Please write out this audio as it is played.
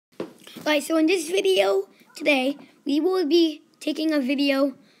Alright, so in this video today, we will be taking a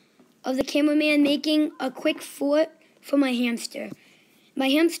video of the cameraman making a quick fort for my hamster. My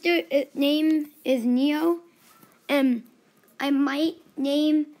hamster name is Neo, and I might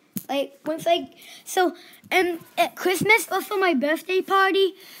name, at Christmas or for my birthday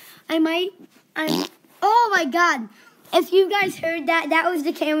party, oh my god. If you guys heard that, that was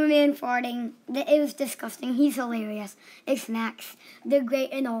the cameraman farting. It was disgusting. He's hilarious. It's Max, the great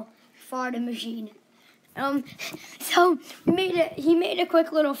and all farting machine. So he made a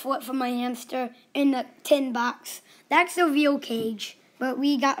quick little fort for my hamster in the tin box. That's a real cage, but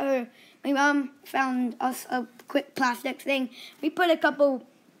my mom found us a quick plastic thing. We put a couple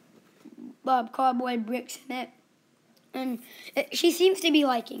cardboard bricks in it, and she seems to be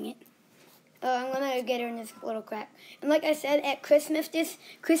liking it. I'm going to get her in this little crack. And like I said, at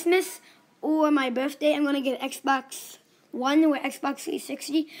Christmas or my birthday, I'm going to get Xbox One or Xbox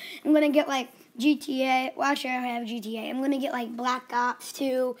 360. I'm going to get like GTA. Well, actually, I have GTA. I'm going to get like Black Ops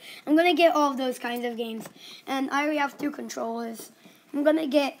 2. I'm going to get all of those kinds of games. And I already have 2 controllers. I'm going to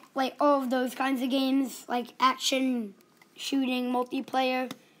get like all of those kinds of games, like action, shooting,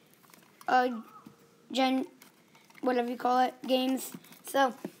 multiplayer, whatever you call it, games.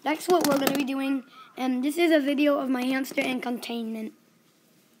 So that's what we're going to be doing, and this is a video of my hamster in containment.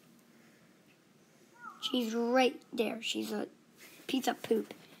 She's right there. She's a piece of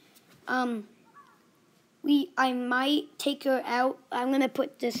poop. I might take her out. I'm going to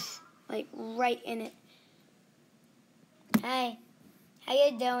put this like right in it. Hi, how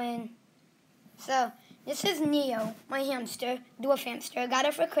you doing? So this is Neo, my hamster, dwarf hamster. I got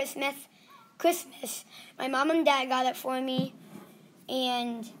her for Christmas. My mom and dad got it for me,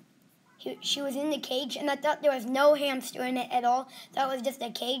 and she was in the cage, and I thought there was no hamster in it at all. That was just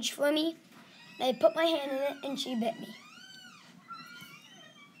a cage for me. And I put my hand in it, and she bit me.